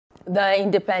The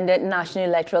Independent National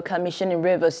Electoral Commission in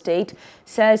Rivers State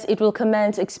says it will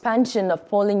commence expansion of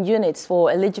polling units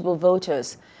for eligible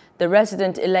voters. The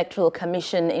Resident Electoral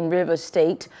Commission in Rivers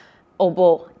State,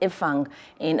 Obo Ifang,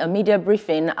 in a media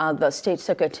briefing at the State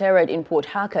Secretariat in Port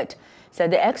Harcourt,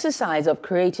 said the exercise of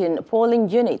creating polling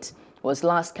units was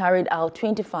last carried out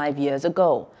 25 years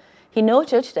ago. He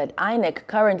noted that INEC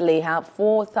currently have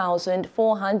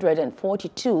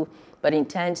 4,442, but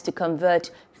intends to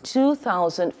convert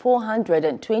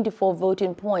 2,424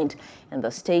 voting points in the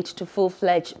state to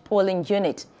full-fledged polling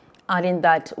units, adding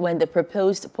that when the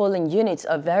proposed polling units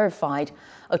are verified,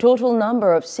 a total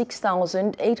number of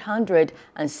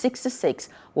 6,866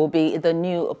 will be the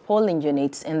new polling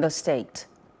units in the state.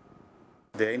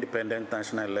 The Independent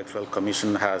National Electoral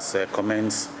Commission has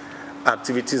commenced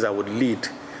activities that would lead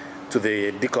to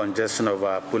the decongestion of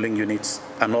our polling units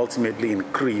and ultimately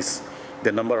increase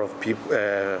the number of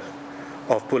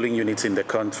polling units in the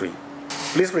country.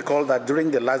 Please recall that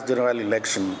during the last general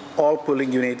election, all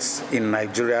polling units in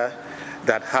Nigeria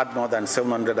that had more than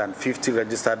 750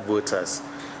 registered voters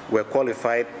were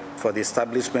qualified for the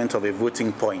establishment of a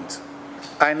voting point.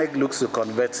 INEC looks to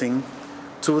converting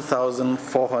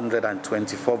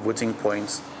 2,424 voting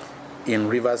points in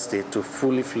Rivers State to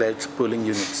fully fledged polling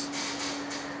units.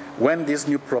 When these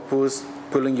new proposed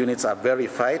polling units are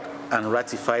verified and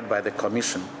ratified by the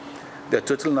Commission, the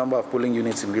total number of polling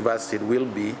units in Rivers State will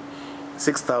be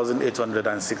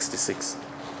 6,866.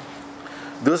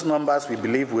 Those numbers, we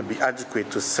believe, would be adequate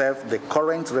to serve the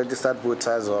current registered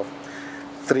voters of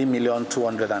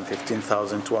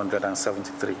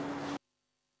 3,215,273.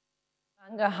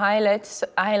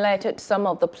 Highlighted some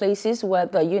of the places where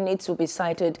the units will be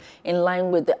sited in line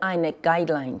with the INEC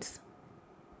guidelines.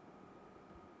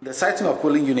 The siting of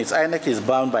polling units, INEC is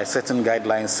bound by certain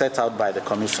guidelines set out by the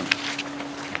Commission.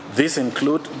 These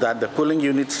include that the polling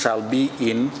units shall be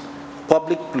in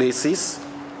public places,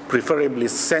 preferably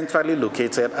centrally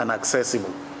located and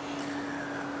accessible.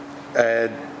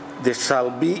 They shall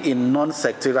be in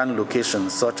non-sectarian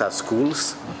locations such as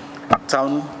schools,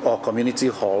 town or community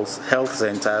halls, health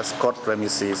centers, court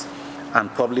premises, and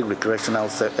public recreational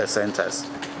centers.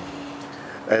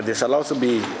 They shall also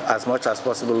be, as much as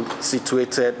possible,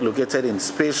 located in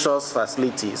spacious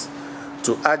facilities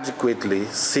to adequately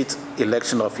seat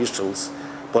election officials,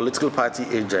 political party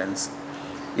agents,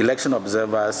 election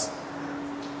observers,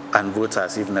 and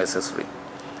voters if necessary.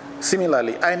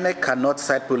 Similarly, INEC cannot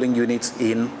site polling units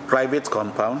in private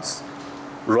compounds,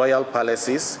 royal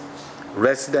palaces,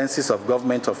 residences of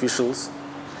government officials,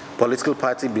 political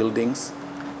party buildings,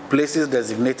 places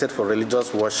designated for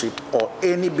religious worship, or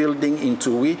any building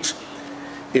into which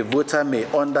a voter may,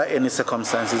 under any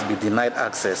circumstances, be denied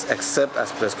access except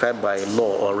as prescribed by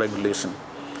law or regulation.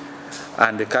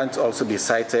 And they can't also be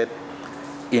cited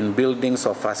in buildings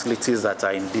or facilities that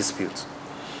are in dispute.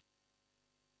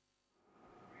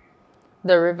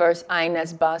 The Rivers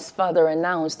INEC bus further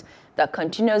announced that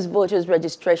continuous voters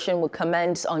registration will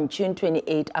commence on June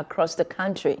 28 across the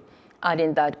country,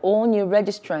 adding that all new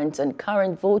registrants and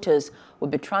current voters will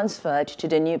be transferred to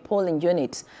the new polling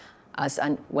units as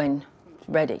and when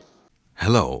ready.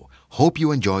 Hello, hope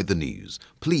you enjoyed the news.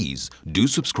 Please do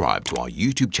subscribe to our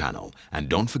YouTube channel and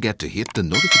don't forget to hit the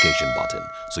notification button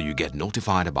so you get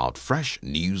notified about fresh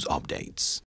news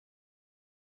updates.